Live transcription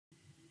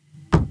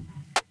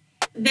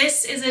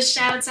This is a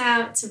shout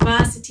out to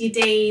varsity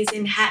days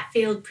in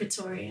Hatfield,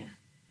 Pretoria.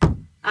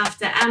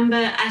 After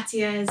Amber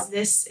Atia's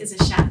This is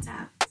a shout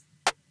out.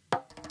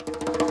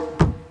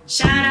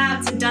 Shout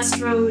out to dust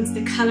roads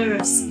the colour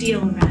of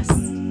steel rust,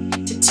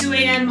 to 2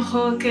 a.m.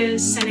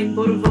 hawkers selling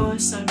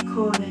boerewors on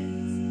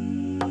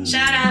corners.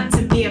 Shout out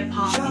to beer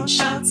pong and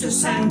shots of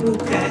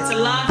sambuca, to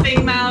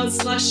laughing mouths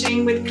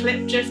sloshing with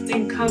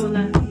clip-drifting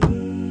cola.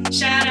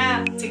 Shout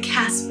out to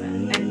Casper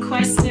and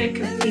Questa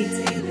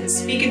competing, and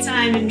speaker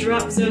time in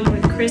Drop Zone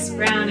with Chris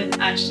Brown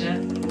and Usher.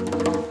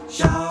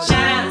 Shout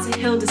out to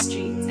Hilda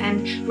Street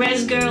and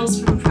Res Girls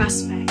from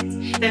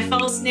Prospect, their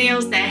false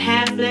nails, their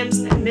hair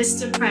flips, their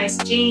Mr. Price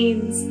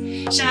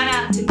jeans. Shout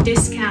out to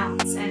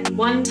discounts and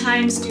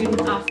one-time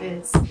student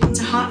offers,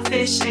 to hot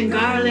fish and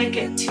garlic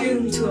at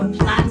 2 to a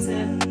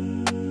platter.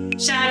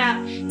 Shout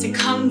out to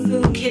Kung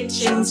Fu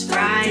Kitchen's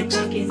fried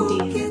chicken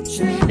deals,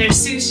 their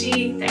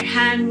sushi, their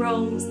hand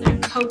rolls, their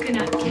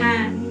coconut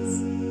cans.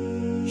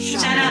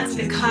 Shout out to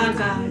the car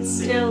guards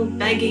still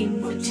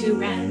begging for 2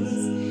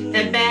 rands,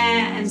 their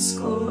bare and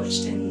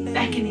scorched and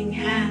beckoning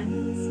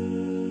hands.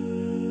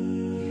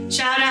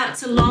 Shout out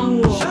to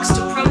long walks,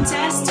 to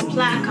protests, to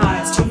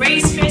placards, to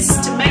raise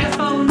fists, to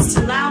megaphones,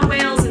 to loud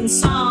wails and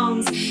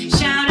songs.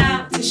 Shout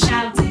out to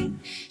shouting,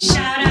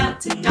 shout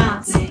out to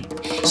dancing,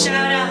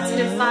 shout out to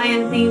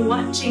defiantly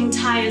watching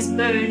tires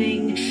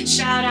burning.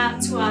 Shout out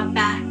to our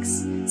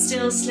backs,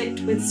 still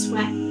slicked with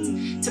sweat,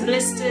 to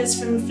blisters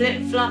from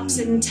flip-flops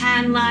and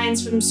tan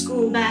lines from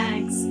school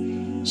bags.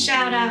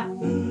 Shout out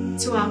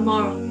to our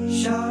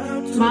morals,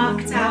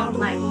 marked out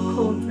like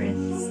paw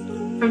prints,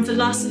 from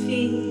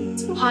philosophy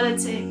to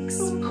politics,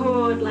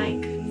 poured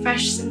like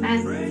fresh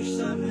cement.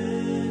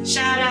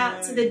 Shout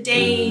out to the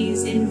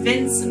days,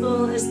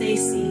 invincible as they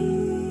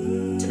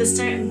seem, to the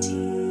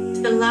certainty,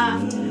 to the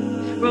laughter,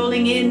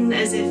 rolling in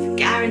as if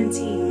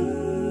guaranteed.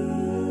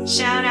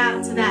 Shout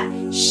out to that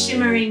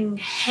shimmering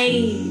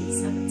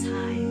haze of a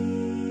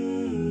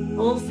time,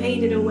 all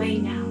faded away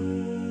now,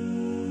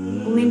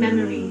 only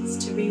memories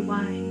to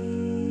rewind.